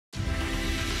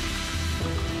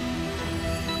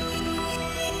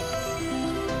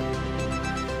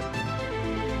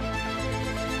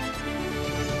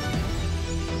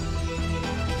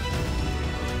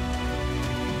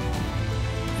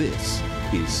This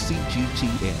is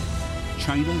CGTN,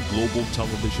 China Global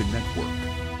Television Network.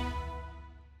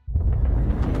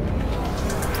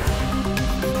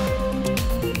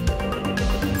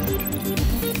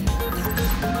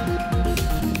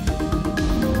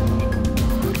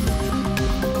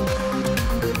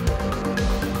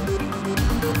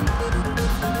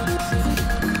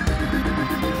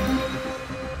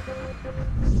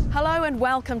 Hello and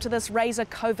welcome to this Razor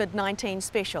COVID-19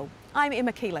 special. I'm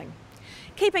Emma Keeling.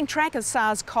 Keeping track of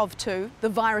SARS-CoV-2, the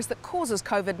virus that causes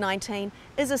COVID-19,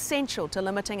 is essential to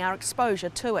limiting our exposure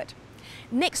to it.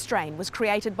 Nextstrain was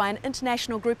created by an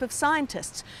international group of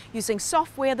scientists using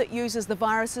software that uses the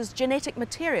virus's genetic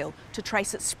material to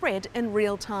trace its spread in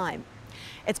real time.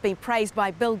 It's been praised by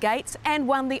Bill Gates and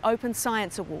won the Open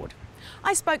Science Award.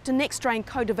 I spoke to Nextstrain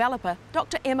co-developer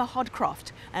Dr. Emma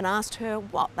Hodcroft and asked her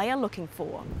what they are looking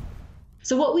for.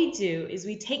 So what we do is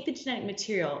we take the genetic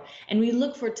material and we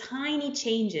look for tiny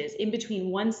changes in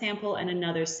between one sample and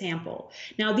another sample.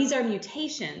 Now, these are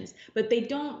mutations, but they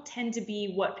don't tend to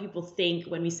be what people think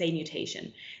when we say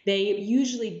mutation. They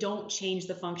usually don't change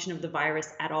the function of the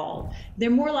virus at all. They're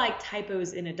more like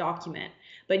typos in a document.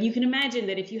 But you can imagine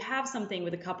that if you have something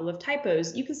with a couple of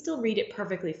typos, you can still read it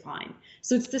perfectly fine.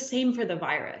 So it's the same for the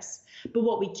virus. But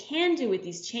what we can do with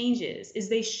these changes is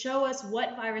they show us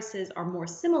what viruses are more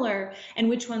similar and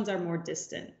which ones are more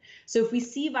distant. So if we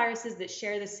see viruses that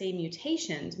share the same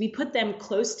mutations, we put them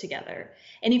close together.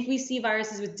 And if we see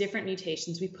viruses with different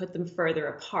mutations, we put them further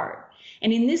apart.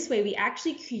 And in this way, we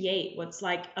actually create what's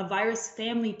like a virus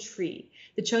family tree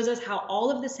that shows us how all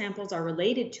of the samples are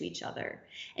related to each other.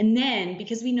 And then,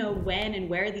 because we know when and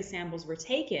where these samples were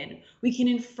taken, we can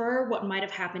infer what might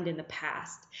have happened in the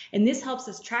past. And this helps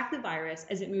us track the virus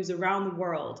as it moves around the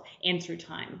world and through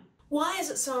time. Why is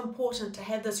it so important to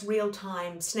have this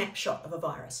real-time snapshot of a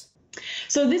virus?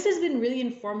 So this has been really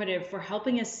informative for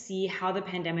helping us see how the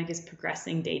pandemic is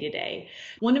progressing day to day.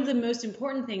 One of the most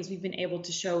important things we've been able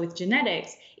to show with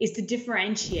genetics is to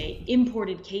differentiate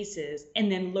imported cases and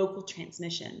then local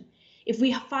transmission. If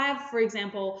we have, for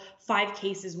example, 5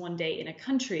 cases one day in a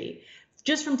country,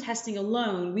 just from testing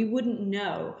alone, we wouldn't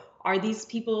know, are these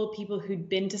people who'd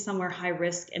been to somewhere high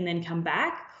risk and then come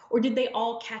back, or did they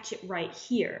all catch it right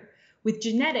here? With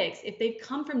genetics, if they've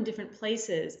come from different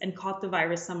places and caught the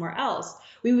virus somewhere else,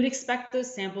 we would expect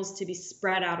those samples to be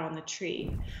spread out on the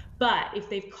tree. But if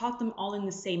they've caught them all in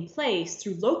the same place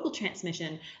through local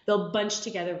transmission, they'll bunch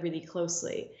together really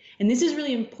closely. And this is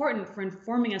really important for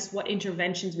informing us what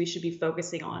interventions we should be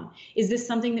focusing on. Is this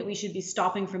something that we should be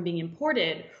stopping from being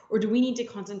imported, or do we need to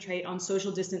concentrate on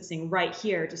social distancing right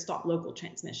here to stop local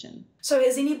transmission? So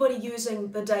is anybody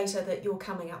using the data that you're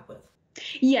coming up with?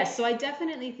 Yes, so I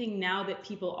definitely think now that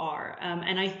people are,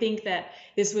 and I think that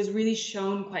this was really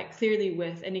shown quite clearly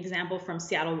with an example from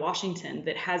Seattle, Washington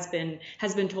that has been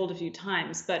told a few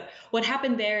times. But what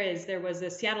happened there is there was a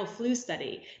Seattle flu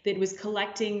study that was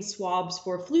collecting swabs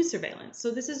for flu surveillance. So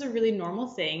this is a really normal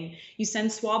thing. You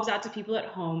send swabs out to people at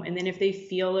home, and then if they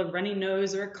feel a runny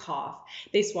nose or a cough,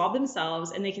 they swab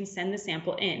themselves and they can send the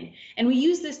sample in. And we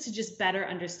use this to just better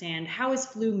understand how is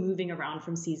flu moving around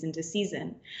from season to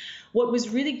season. What was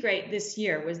really great this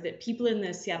year was that people in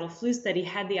the Seattle flu study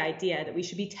had the idea that we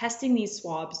should be testing these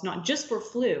swabs not just for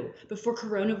flu, but for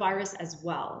coronavirus as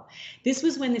well. This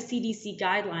was when the CDC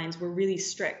guidelines were really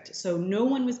strict, so no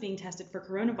one was being tested for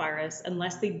coronavirus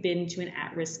unless they'd been to an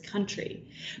at-risk country.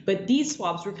 But these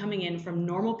swabs were coming in from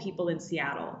normal people in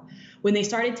Seattle. When they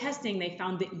started testing, they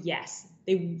found that yes,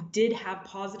 they did have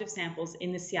positive samples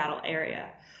in the Seattle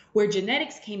area. Where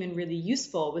genetics came in really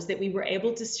useful was that we were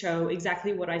able to show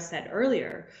exactly what I said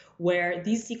earlier, where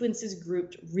these sequences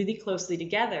grouped really closely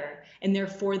together, and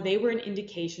therefore they were an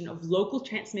indication of local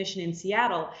transmission in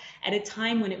Seattle at a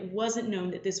time when it wasn't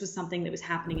known that this was something that was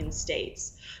happening in the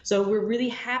States. So we're really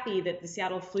happy that the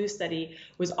Seattle flu study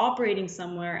was operating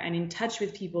somewhere and in touch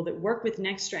with people that work with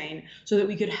Nextstrain so that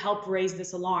we could help raise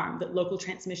this alarm that local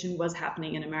transmission was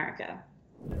happening in America.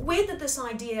 Where did this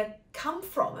idea come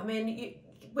from? I mean,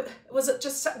 was it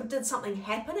just, did something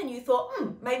happen and you thought,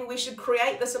 maybe we should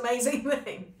create this amazing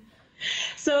thing?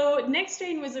 So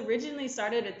Nextstrain was originally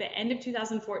started at the end of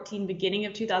 2014, beginning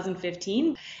of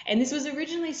 2015, and this was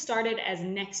originally started as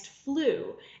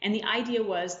NextFlu, and the idea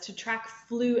was to track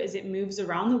flu as it moves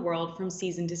around the world from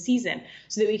season to season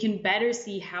so that we can better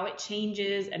see how it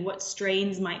changes and what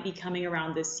strains might be coming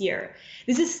around this year.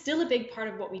 This is still a big part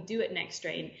of what we do at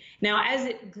Nextstrain. Now, as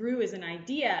it grew as an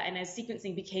idea and as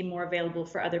sequencing became more available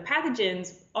for other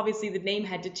pathogens, obviously the name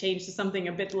had to change to something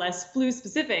a bit less flu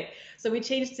specific, so we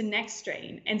changed to Next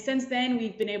Nextstrain. And since then,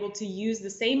 we've been able to use the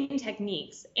same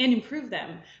techniques and improve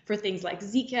them for things like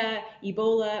Zika,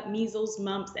 Ebola, measles,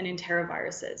 mumps, and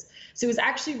enteroviruses. So it was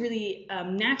actually really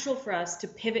natural for us to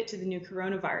pivot to the new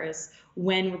coronavirus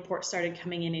when reports started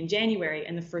coming in January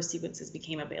and the first sequences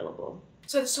became available.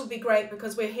 So this will be great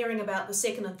because we're hearing about the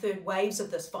second and third waves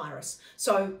of this virus.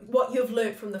 So what you've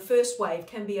learnt from the first wave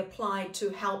can be applied to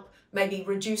help maybe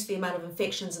reduce the amount of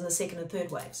infections in the second and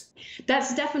third waves.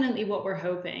 That's definitely what we're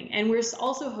hoping. And we're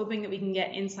also hoping that we can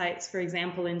get insights, for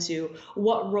example, into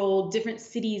what role different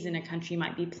cities in a country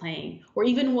might be playing, or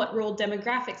even what role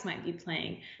demographics might be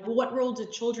playing. What role do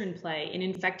children play in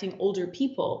infecting older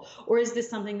people? Or is this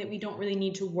something that we don't really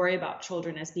need to worry about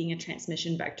children as being a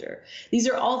transmission vector? These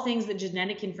are all things that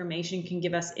genetic information can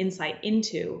give us insight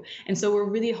into. And so we're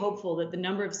really hopeful that the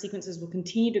number of sequences will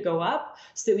continue to go up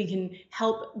so that we can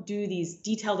help do these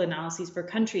detailed analyses for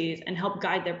countries and help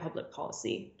guide their public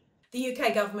policy. The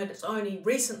UK government has only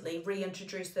recently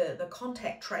reintroduced the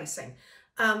contact tracing.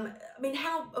 I mean,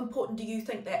 how important do you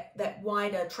think that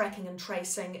wider tracking and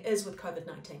tracing is with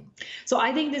COVID-19? So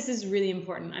I think this is really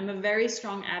important. I'm a very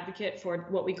strong advocate for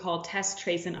what we call test,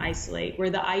 trace, and isolate, where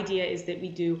the idea is that we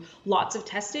do lots of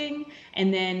testing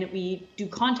and then we do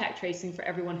contact tracing for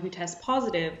everyone who tests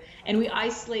positive, and we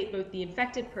isolate both the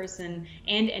infected person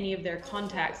and any of their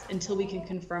contacts until we can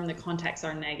confirm the contacts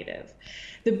are negative.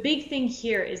 The big thing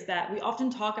here is that we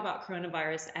often talk about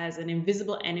coronavirus as an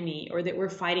invisible enemy, or that we're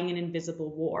fighting an invisible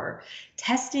war.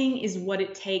 Testing is what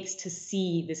it takes to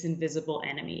see this invisible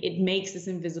enemy. It makes this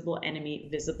invisible enemy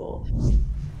visible.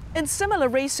 In similar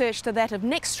research to that of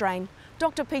Nextstrain,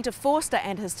 Dr. Peter Forster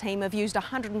and his team have used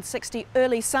 160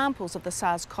 early samples of the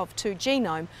SARS-CoV-2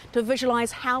 genome to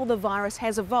visualise how the virus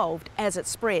has evolved as it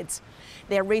spreads.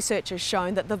 Their research has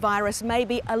shown that the virus may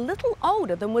be a little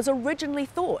older than was originally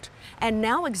thought and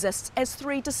now exists as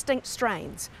 3 distinct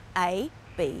strains, A,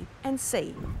 B and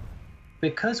C.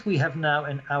 Because we have now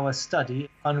in our study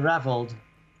unraveled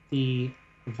the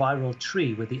viral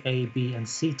tree with the A, B and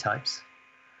C types,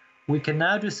 we can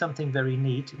now do something very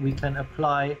neat. We can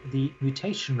apply the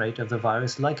mutation rate of the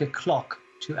virus like a clock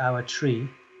to our tree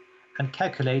and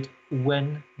calculate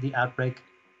when the outbreak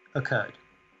occurred.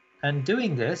 And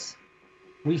doing this,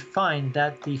 we find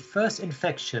that the first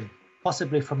infection,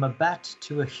 possibly from a bat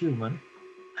to a human,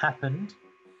 happened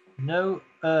no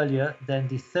earlier than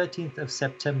the 13th of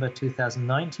September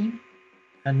 2019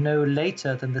 and no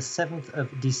later than the 7th of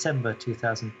December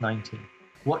 2019.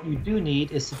 What you do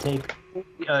need is to take all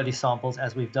the early samples,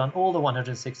 as we've done, all the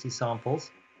 160 samples,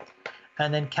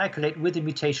 and then calculate with the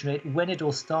mutation rate when it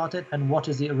all started and what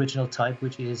is the original type,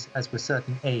 which is, as we're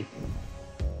certain, A.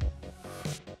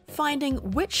 Finding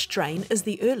which strain is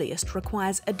the earliest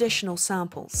requires additional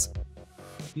samples.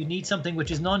 You need something which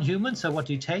is non-human, so what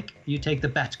do you take? You take the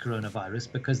bat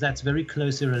coronavirus, because that's very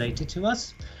closely related to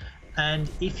us. And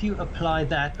if you apply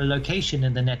that, a location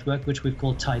in the network, which we've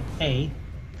called type A,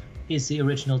 is the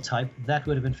original type, that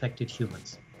would have infected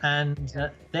humans. And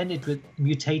then it would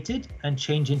mutated and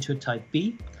change into a type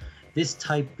B. This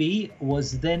type B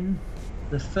was then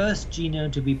the first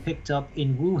genome to be picked up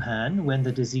in Wuhan when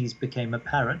the disease became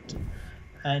apparent.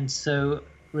 And so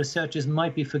researchers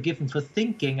might be forgiven for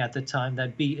thinking at the time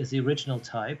that B is the original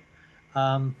type,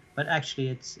 but actually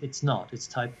it's not. It's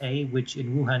type A, which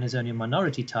in Wuhan is only a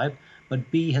minority type, but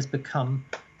B has become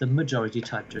the majority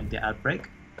type during the outbreak.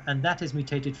 And that is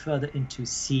mutated further into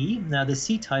C. Now, the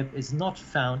C type is not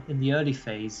found in the early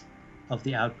phase of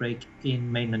the outbreak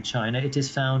in mainland China. It is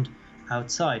found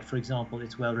outside. For example,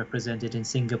 it's well represented in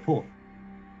Singapore.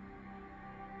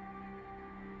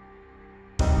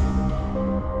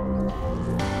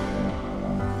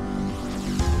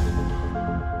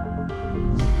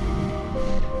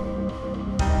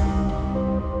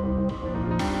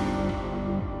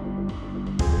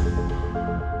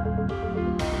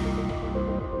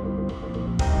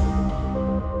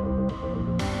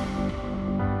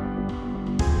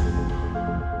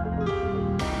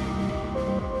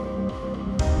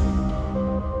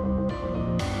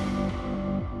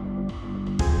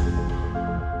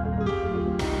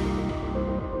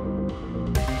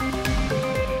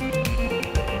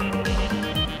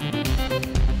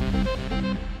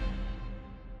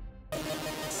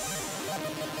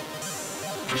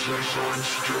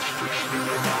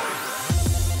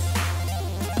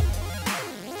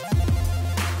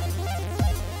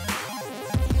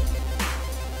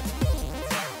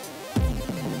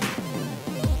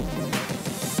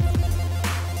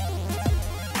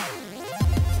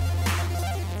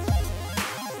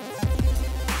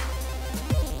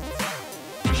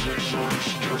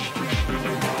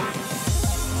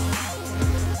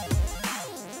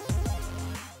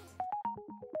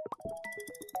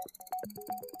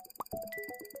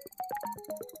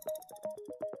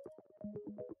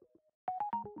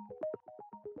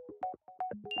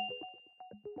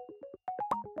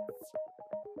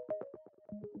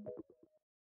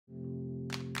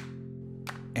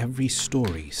 every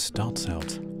story starts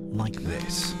out like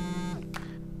this.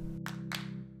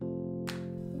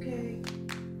 Okay.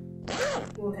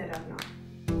 We'll head up now.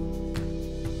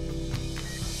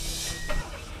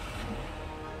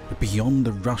 But beyond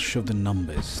the rush of the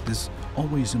numbers, there's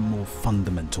always a more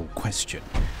fundamental question.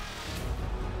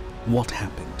 What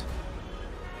happened?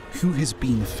 Who has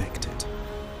been affected?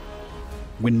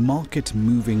 When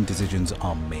market-moving decisions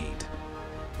are made,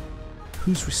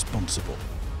 who's responsible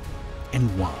and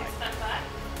why?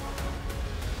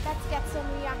 Let's get some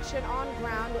reaction on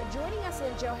ground. Joining us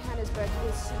in Johannesburg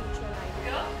is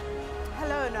Synchrotron.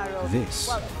 Hello, Nairobi. This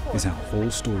is how all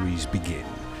stories begin.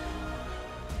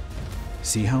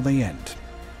 See how they end.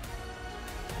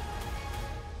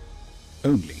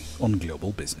 Only on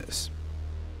Global Business.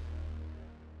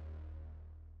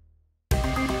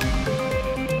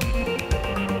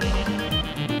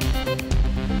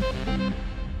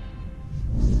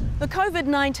 The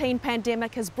COVID-19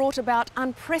 pandemic has brought about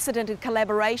unprecedented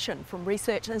collaboration from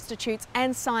research institutes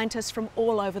and scientists from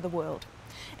all over the world.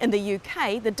 In the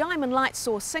UK, the Diamond Light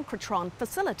Source Synchrotron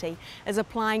facility is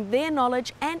applying their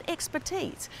knowledge and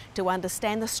expertise to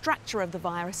understand the structure of the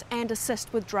virus and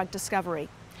assist with drug discovery.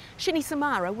 Shini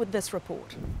Somara with this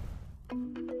report.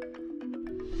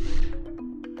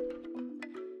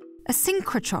 A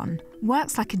synchrotron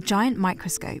works like a giant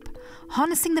microscope,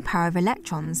 harnessing the power of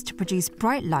electrons to produce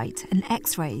bright light and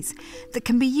X-rays that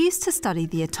can be used to study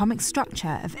the atomic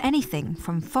structure of anything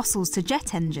from fossils to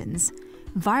jet engines,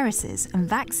 viruses and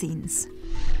vaccines.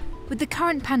 With the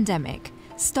current pandemic,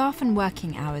 staff and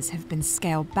working hours have been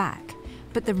scaled back,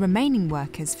 but the remaining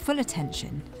workers' full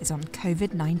attention is on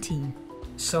COVID-19.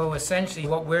 So essentially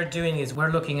what we're doing is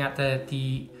we're looking at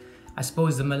the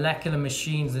molecular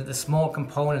machines, the small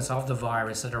components of the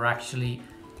virus that are actually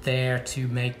there to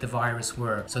make the virus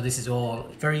work. So this is all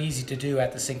very easy to do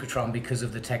at the synchrotron because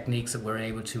of the techniques that we're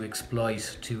able to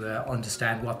exploit to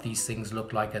understand what these things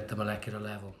look like at the molecular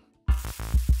level.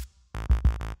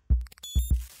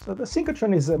 So the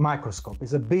synchrotron is a microscope.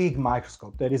 It's a big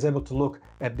microscope that is able to look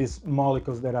at these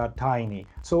molecules that are tiny.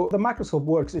 So the microscope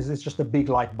works is it's just a big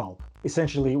light bulb.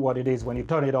 Essentially what it is when you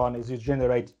turn it on is you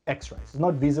generate X-rays. It's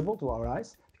not visible to our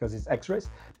eyes because it's X-rays,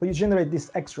 but you generate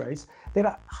these X-rays that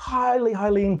are highly,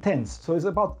 highly intense. So it's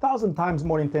about 1,000 times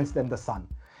more intense than the sun.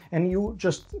 And you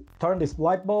just turn this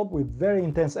light bulb with very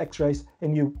intense X-rays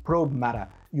and you probe matter.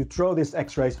 You throw these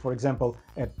X-rays, for example,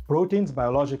 at proteins,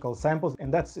 biological samples,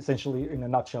 and that's essentially, in a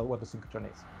nutshell, what the synchrotron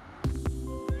is.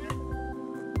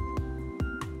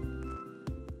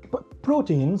 But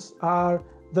proteins are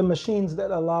the machines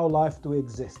that allow life to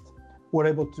exist. We're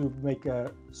able to make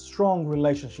a strong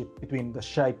relationship between the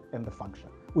shape and the function.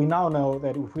 We now know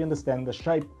that if we understand the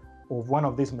shape of one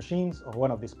of these machines or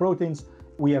one of these proteins,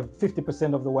 we have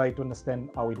 50% of the way to understand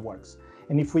how it works.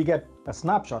 And if we get a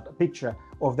snapshot, a picture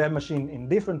of that machine in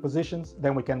different positions,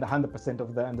 then we can get 100%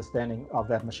 of the understanding of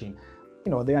that machine.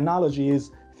 You know, the analogy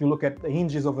is if you look at the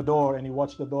hinges of a door and you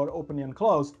watch the door open and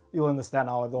close, you'll understand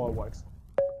how a door works.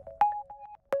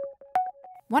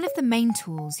 One of the main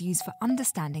tools used for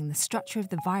understanding the structure of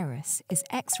the virus is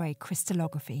X-ray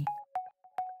crystallography.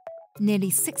 Nearly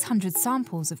 600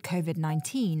 samples of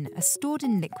COVID-19 are stored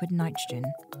in liquid nitrogen.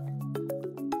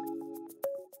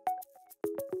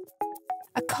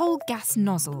 A cold gas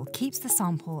nozzle keeps the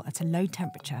sample at a low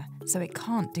temperature so it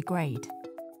can't degrade.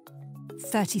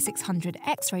 3,600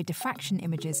 X-ray diffraction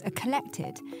images are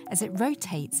collected as it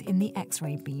rotates in the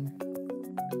X-ray beam.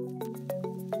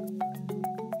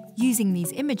 Using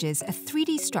these images, a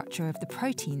 3D structure of the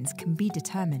proteins can be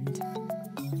determined.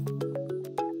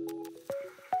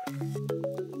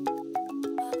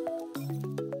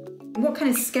 What kind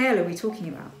of scale are we talking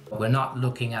about? We're not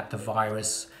looking at the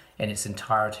virus in its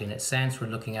entirety, in its sense. We're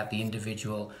looking at the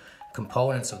individual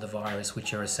components of the virus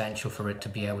which are essential for it to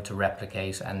be able to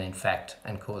replicate and infect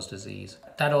and cause disease.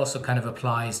 That also kind of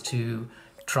applies to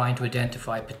trying to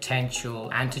identify potential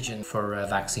antigen for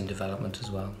vaccine development as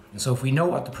well. And so if we know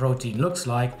what the protein looks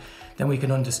like, then we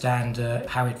can understand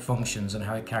how it functions and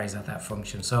how it carries out that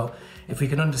function. So if we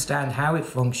can understand how it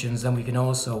functions, then we can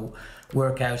also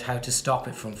work out how to stop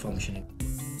it from functioning.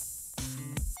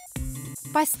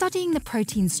 By studying the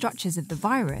protein structures of the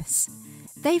virus,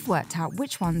 they've worked out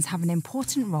which ones have an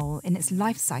important role in its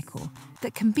life cycle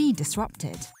that can be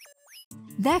disrupted.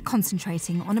 They're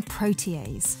concentrating on a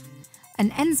protease,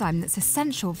 an enzyme that's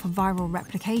essential for viral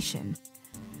replication,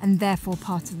 and therefore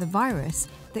part of the virus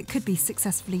that could be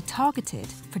successfully targeted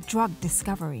for drug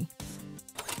discovery.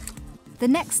 The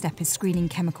next step is screening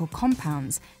chemical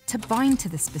compounds to bind to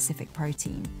the specific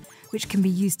protein, which can be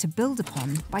used to build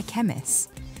upon by chemists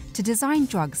to design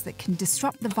drugs that can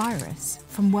disrupt the virus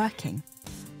from working.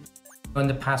 In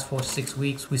the past 4 to 6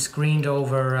 weeks, we screened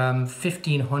over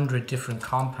 1,500 different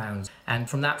compounds. And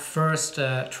from that first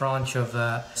tranche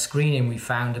of screening, we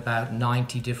found about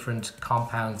 90 different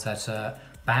compounds that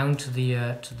bound to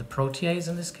the protease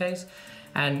in this case.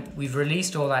 And we've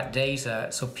released all that data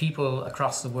so people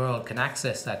across the world can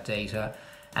access that data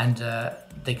and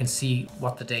they can see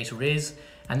what the data is.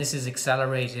 And this has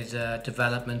accelerated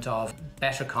development of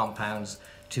better compounds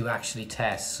to actually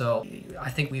test. So I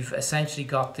think we've essentially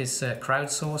got this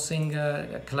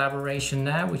crowdsourcing collaboration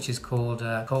now, which is called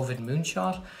COVID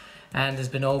Moonshot. And there's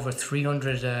been over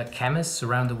 300 chemists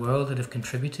around the world that have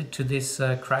contributed to this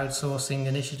crowdsourcing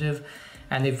initiative.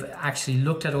 And they've actually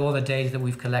looked at all the data that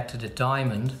we've collected at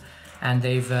Diamond, and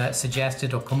they've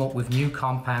suggested or come up with new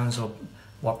compounds or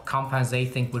what compounds they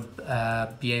think would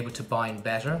be able to bind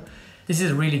better. This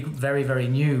is really very, very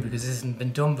new because this hasn't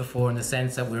been done before in the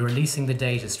sense that we're releasing the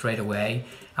data straight away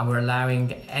and we're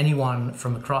allowing anyone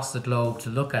from across the globe to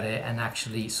look at it and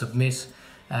actually submit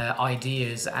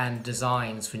ideas and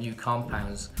designs for new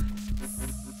compounds.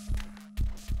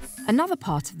 Another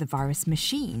part of the virus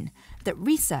machine that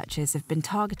researchers have been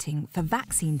targeting for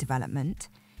vaccine development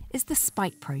is the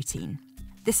spike protein.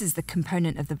 This is the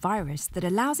component of the virus that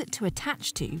allows it to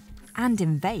attach to and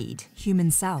invade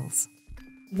human cells.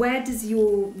 Where does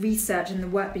your research and the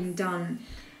work being done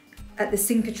at the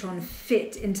Synchrotron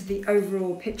fit into the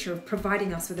overall picture of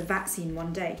providing us with a vaccine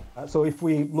one day? So if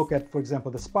we look at, for example,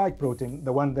 the spike protein,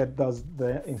 the one that does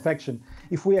the infection,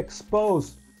 if we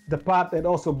expose the part that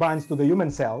also binds to the human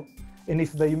cell, and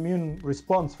if the immune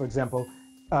response, for example,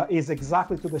 is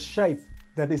exactly to the shape,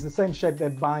 that is the same shape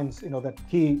that binds, that a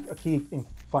key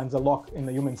finds a lock in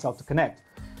the human cell to connect,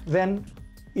 then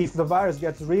if the virus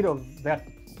gets rid of that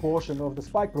portion of the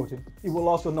spike protein, it will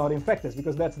also not infect us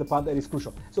because that's the part that is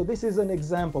crucial. So this is an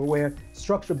example where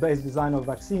structure-based design of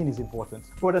vaccine is important.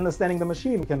 For understanding the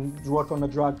machine, we can work on a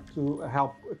drug to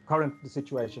help current the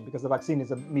situation because the vaccine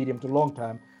is a medium to long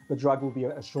term, the drug will be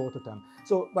a shorter term.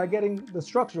 So by getting the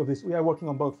structure of this, we are working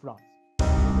on both fronts.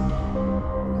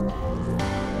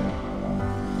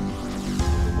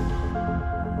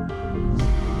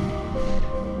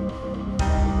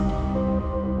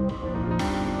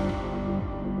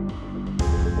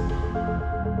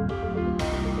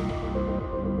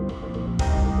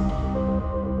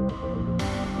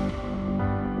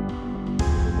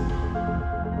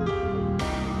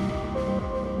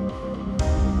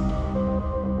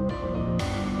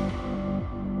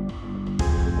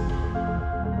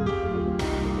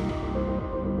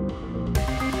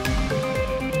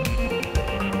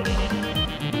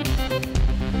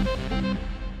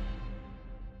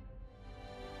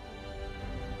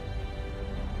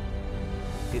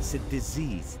 It's a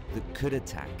disease that could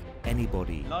attack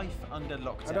anybody. Life under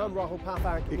lockdown. And I'm Rahul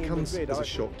Pathak. It comes as a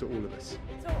shock to all of us.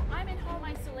 So I'm in home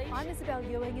isolation. I'm Isabel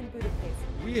Ewing in Budapest.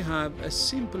 We have a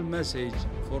simple message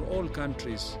for all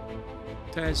countries.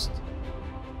 Test,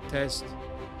 test,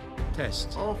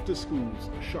 test. After schools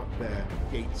shut their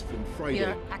gates from Friday. We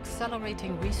are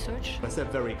accelerating research. I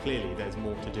said very clearly there's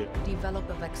more to do. Develop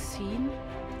a vaccine.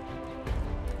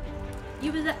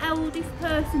 You were the eldest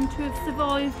person to have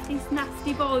survived this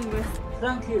nasty virus.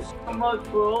 Thank you so much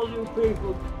for all you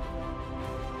people.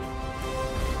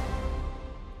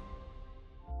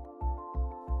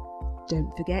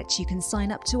 Don't forget you can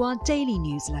sign up to our daily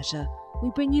newsletter.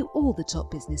 We bring you all the top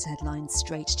business headlines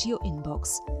straight to your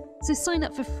inbox. So sign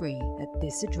up for free at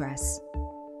this address.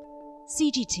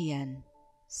 CGTN.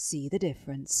 See the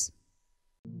difference.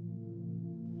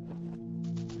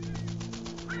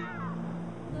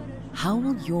 How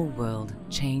will your world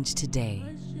change today?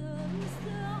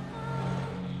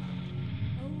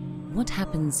 What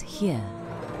happens here?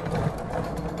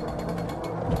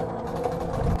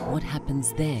 What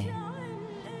happens there?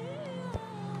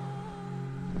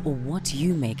 Or what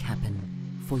you make happen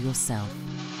for yourself?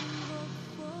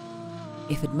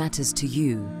 If it matters to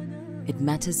you, it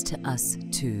matters to us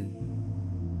too.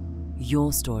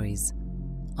 Your stories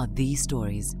are the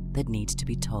stories that need to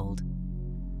be told.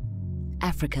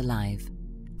 Africa Live.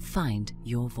 Find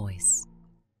your voice.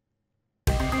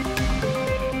 The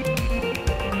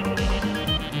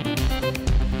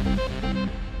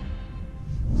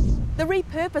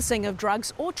repurposing of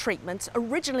drugs or treatments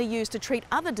originally used to treat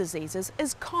other diseases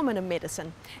is common in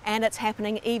medicine, and it's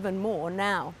happening even more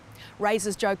now.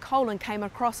 Razor's Joe Colan came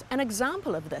across an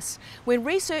example of this when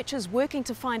researchers working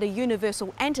to find a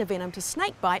universal anti-venom to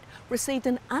snakebite received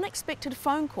an unexpected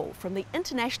phone call from the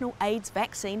International AIDS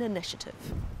Vaccine Initiative.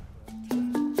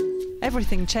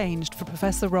 Everything changed for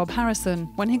Professor Rob Harrison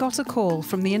when he got a call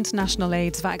from the International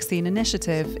AIDS Vaccine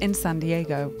Initiative in San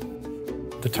Diego.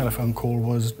 The telephone call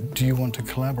was, do you want to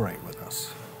collaborate with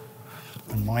us?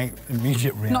 And my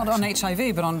immediate reaction... Not on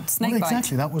HIV, but on snakebite. Well,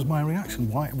 exactly, that was my reaction.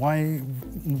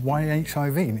 Why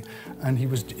HIV? And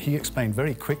he explained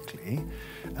very quickly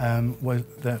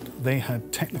that they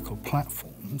had technical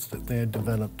platforms that they had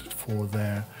developed for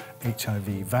their HIV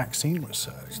vaccine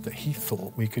research that he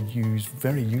thought we could use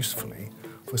very usefully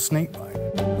for snakebite.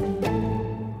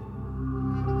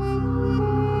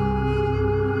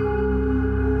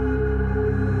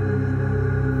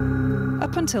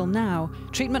 Up until now,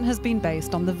 treatment has been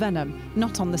based on the venom,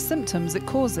 not on the symptoms it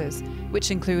causes, which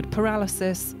include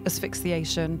paralysis,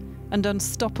 asphyxiation, and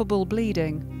unstoppable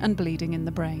bleeding and bleeding in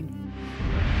the brain.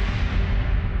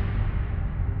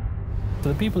 So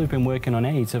the people who've been working on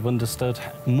AIDS have understood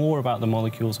more about the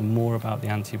molecules and more about the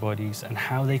antibodies and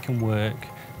how they can work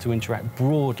to interact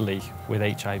broadly with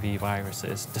HIV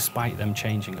viruses, despite them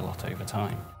changing a lot over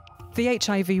time. The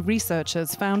HIV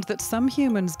researchers found that some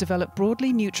humans develop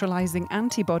broadly neutralizing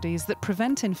antibodies that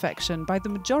prevent infection by the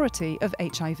majority of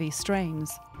HIV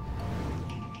strains.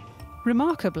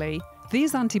 Remarkably,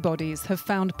 these antibodies have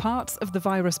found parts of the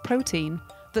virus protein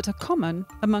that are common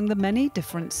among the many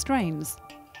different strains.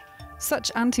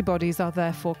 Such antibodies are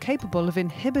therefore capable of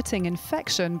inhibiting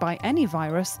infection by any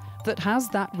virus that has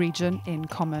that region in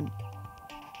common.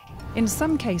 In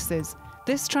some cases,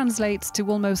 this translates to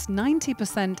almost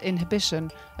 90%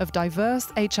 inhibition of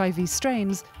diverse HIV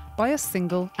strains by a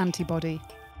single antibody.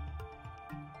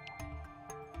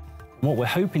 What we're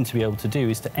hoping to be able to do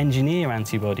is to engineer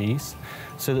antibodies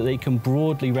so that they can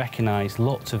broadly recognise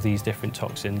lots of these different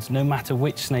toxins, no matter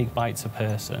which snake bites a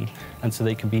person, and so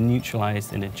they can be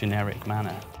neutralised in a generic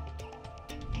manner.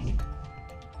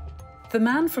 The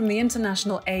man from the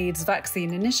International AIDS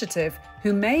Vaccine Initiative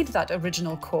who made that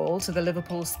original call to the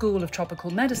Liverpool School of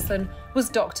Tropical Medicine was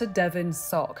Dr. Devin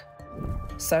Sock.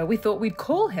 So we thought we'd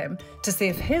call him to see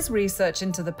if his research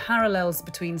into the parallels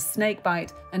between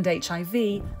snakebite and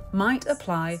HIV might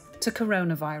apply to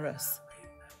coronavirus.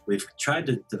 We've tried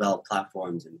to develop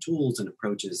platforms and tools and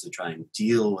approaches to try and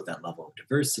deal with that level of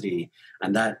diversity,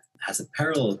 and that has a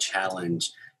parallel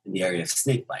challenge in the area of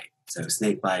snakebite. So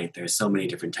snakebite, there's so many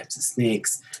different types of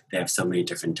snakes, they have so many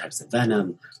different types of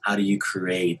venom. How do you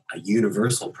create a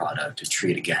universal product to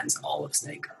treat against all of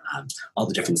snake, all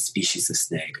the different species of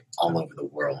snake all over the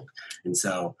world? And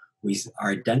so we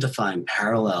are identifying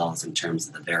parallels in terms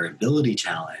of the variability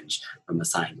challenge from a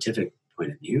scientific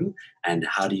point of view, and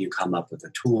how do you come up with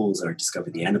the tools or discover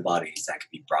the antibodies that can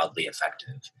be broadly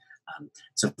effective.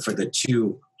 So for the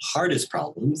two hardest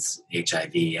problems,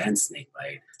 HIV and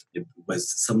snakebite, it was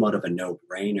somewhat of a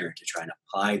no-brainer to try and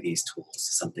apply these tools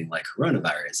to something like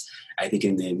coronavirus. I think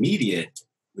in the immediate,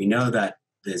 we know that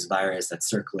this virus that's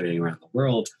circulating around the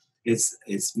world is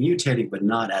mutating, but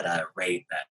not at a rate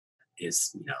that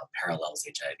is, parallels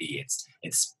HIV.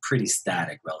 It's pretty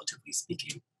static, relatively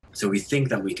speaking. So we think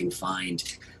that we can find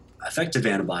effective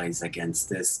antibodies against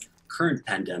this current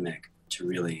pandemic to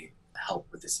really help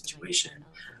with this situation.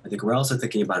 I think we're also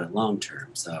thinking about it long term.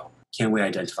 So can we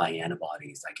identify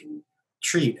antibodies that can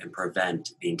treat and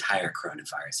prevent the entire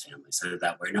coronavirus family, so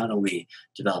that we're not only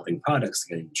developing products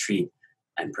that can treat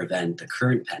and prevent the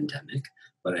current pandemic,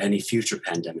 but any future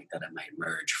pandemic that it might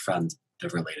emerge from the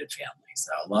related family.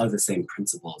 So a lot of the same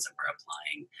principles that we're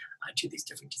applying to these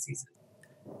different diseases.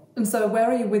 And so where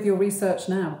are you with your research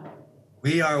now?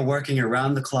 We are working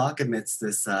around the clock amidst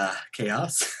this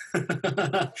chaos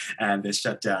and this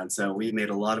shutdown. So we made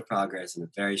a lot of progress in a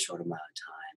very short amount of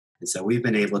time. And so we've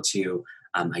been able to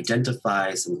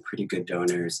identify some pretty good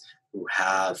donors who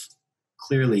have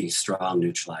clearly strong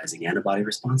neutralizing antibody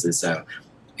responses. So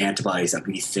antibodies that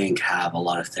we think have a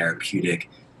lot of therapeutic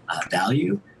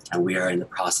value. And we are in the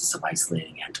process of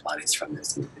isolating antibodies from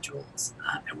those individuals.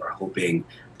 And we're hoping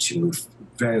to move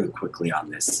very quickly on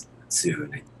this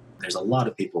soon. There's a lot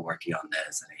of people working on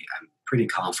this, and I'm pretty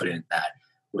confident that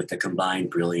with the combined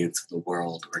brilliance of the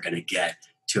world, we're going to get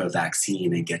to a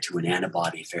vaccine and get to an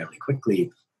antibody fairly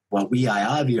quickly. What we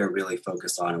IAVI are really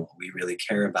focused on and what we really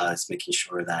care about is making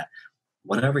sure that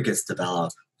whatever gets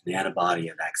developed, an antibody,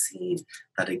 a vaccine,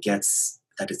 that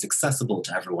it's accessible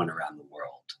to everyone around the world.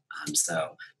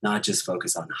 So not just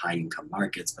focus on high-income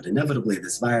markets, but inevitably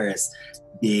this virus,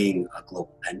 being a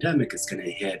global pandemic, is going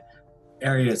to hit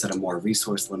areas that are more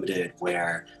resource limited,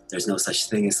 where there's no such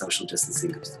thing as social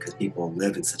distancing because people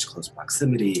live in such close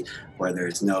proximity, where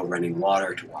there's no running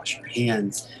water to wash your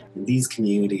hands. In these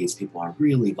communities, people are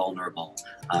really vulnerable.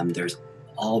 There's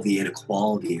all the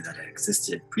inequality that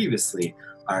existed previously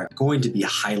are going to be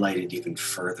highlighted even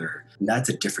further. And that's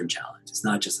a different challenge. It's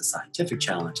not just a scientific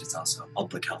challenge, it's also a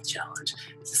public health challenge.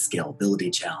 It's a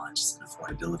scalability challenge, it's an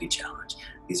affordability challenge.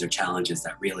 These are challenges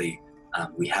that really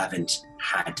we haven't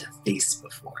had to face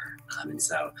before. And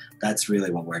so that's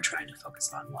really what we're trying to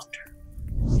focus on long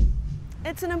term.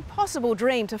 It's an impossible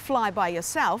dream to fly by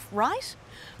yourself, right?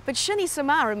 But Shini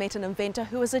Somara met an inventor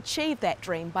who has achieved that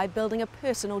dream by building a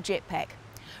personal jetpack.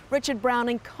 Richard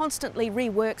Browning constantly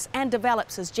reworks and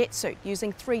develops his jet suit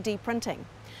using 3D printing.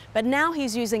 But now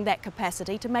he's using that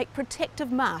capacity to make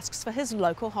protective masks for his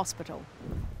local hospital.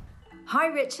 Hi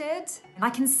Richard, and I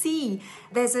can see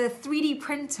there's a 3D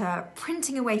printer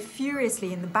printing away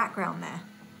furiously in the background there.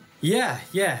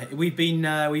 Yeah, we've been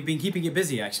keeping it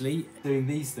busy actually, doing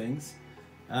these things.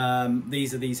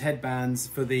 These are these headbands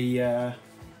for the.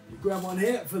 Grab one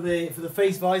here for the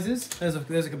face visors. There's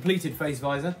a completed face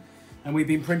visor, and we've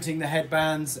been printing the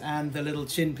headbands and the little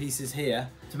chin pieces here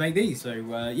to make these. So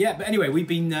yeah, but anyway, we've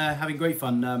been having great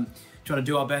fun trying to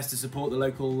do our best to support the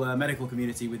local medical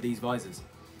community with these visors.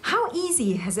 How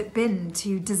easy has it been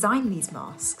to design these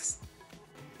masks?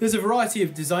 There's a variety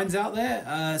of designs out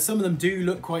there. Some of them do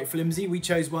look quite flimsy. We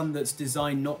chose one that's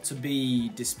designed not to be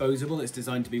disposable. It's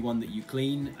designed to be one that you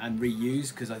clean and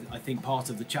reuse, because I think part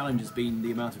of the challenge has been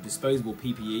the amount of disposable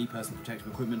PPE, personal protective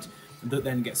equipment, that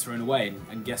then gets thrown away,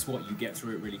 and guess what? You get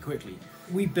through it really quickly.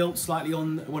 We built slightly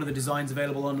on one of the designs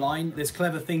available online. There's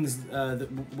clever things that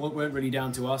weren't really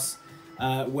down to us,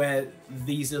 where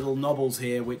these little knobbles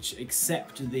here, which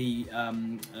accept the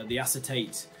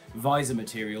acetate visor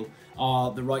material,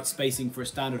 are the right spacing for a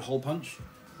standard hole punch.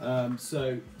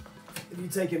 So if you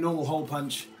take a normal hole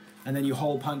punch and then you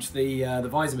hole punch the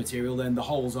visor material, then the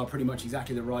holes are pretty much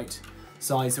exactly the right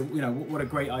size. So you know, what a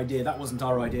great idea. That wasn't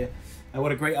our idea.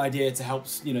 What a great idea to help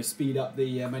speed up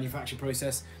the manufacture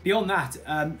process. Beyond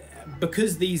that,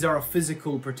 because these are a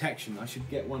physical protection, I should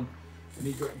get one. Let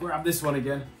me grab this one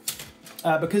again.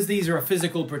 Because these are a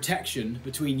physical protection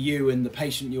between you and the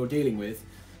patient you're dealing with,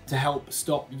 to help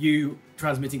stop you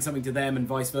transmitting something to them and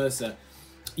vice versa,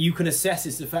 you can assess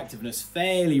its effectiveness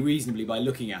fairly reasonably by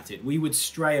looking at it. We would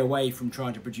stray away from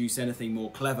trying to produce anything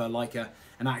more clever like an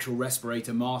actual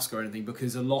respirator mask or anything,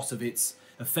 because a lot of its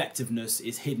effectiveness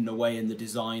is hidden away in the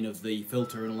design of the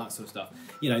filter and all that sort of stuff.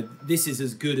 You know, this is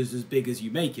as good as big as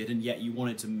you make it, and yet you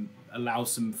want it to allow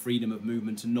some freedom of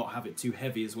movement and not have it too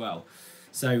heavy as well.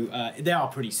 So they are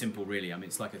pretty simple, really. I mean,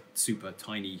 it's like a super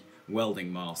tiny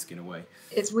welding mask in a way.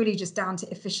 It's really just down to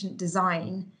efficient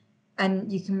design,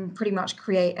 and you can pretty much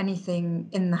create anything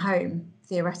in the home,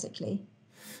 theoretically.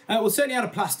 Well, certainly out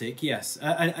of plastic, yes.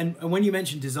 And when you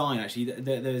mention design, actually,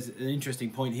 there's an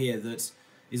interesting point here that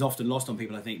is often lost on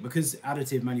people, I think. Because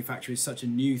additive manufacture is such a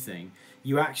new thing,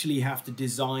 you actually have to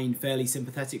design fairly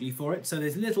sympathetically for it. So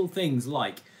there's little things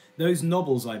like those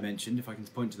knobbles I mentioned, if I can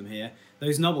point to them here,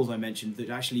 those knobbles I mentioned that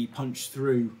actually punch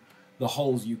through the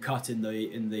holes you cut in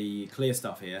the clear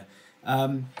stuff here.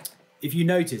 If you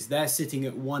notice, they're sitting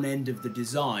at one end of the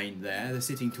design there. They're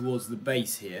sitting towards the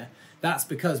base here. That's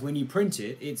because when you print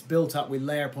it, it's built up with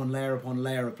layer upon layer upon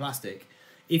layer of plastic.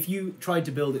 If you tried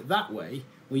to build it that way,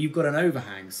 well, you've got an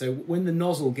overhang. So when the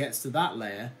nozzle gets to that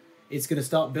layer, it's going to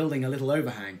start building a little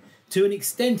overhang. To an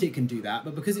extent it can do that,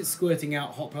 but because it's squirting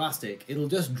out hot plastic, it'll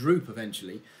just droop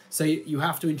eventually. So you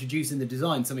have to introduce in the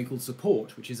design something called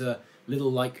support, which is a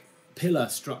little like pillar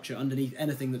structure underneath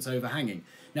anything that's overhanging.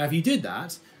 Now if you did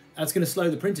that, that's going to slow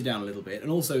the printer down a little bit,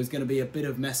 and also is going to be a bit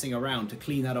of messing around to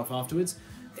clean that off afterwards.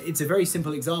 It's a very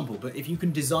simple example, but if you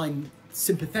can design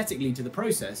sympathetically to the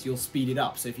process, you'll speed it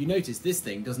up. So if you notice, this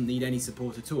thing doesn't need any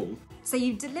support at all. So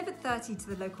you've delivered 30 to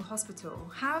the local hospital.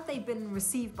 How have they been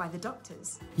received by the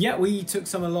doctors? Yeah, we took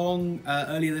some along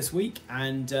earlier this week,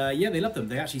 and yeah, they loved them.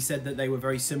 They actually said that they were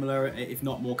very similar, if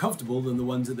not more comfortable than the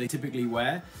ones that they typically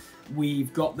wear.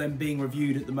 We've got them being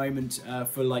reviewed at the moment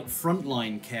for like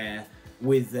frontline care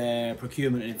with their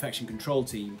procurement and infection control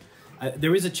team.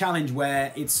 There is a challenge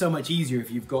where it's so much easier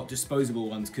if you've got disposable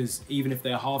ones, because even if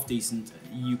they're half decent,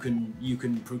 you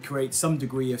can create some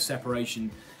degree of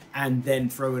separation and then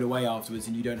throw it away afterwards,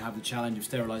 and you don't have the challenge of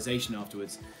sterilization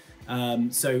afterwards.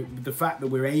 So the fact that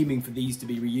we're aiming for these to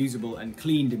be reusable and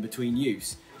cleaned in between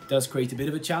use does create a bit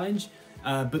of a challenge,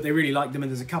 but they really like them,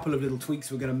 and there's a couple of little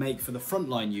tweaks we're going to make for the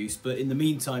frontline use. But in the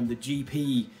meantime, the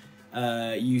GP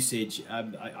usage,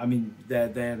 I mean,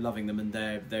 they're loving them, and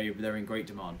they're in great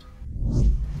demand.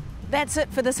 That's it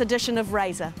for this edition of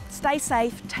Razor. Stay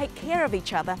safe, take care of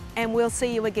each other, and we'll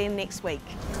see you again next week.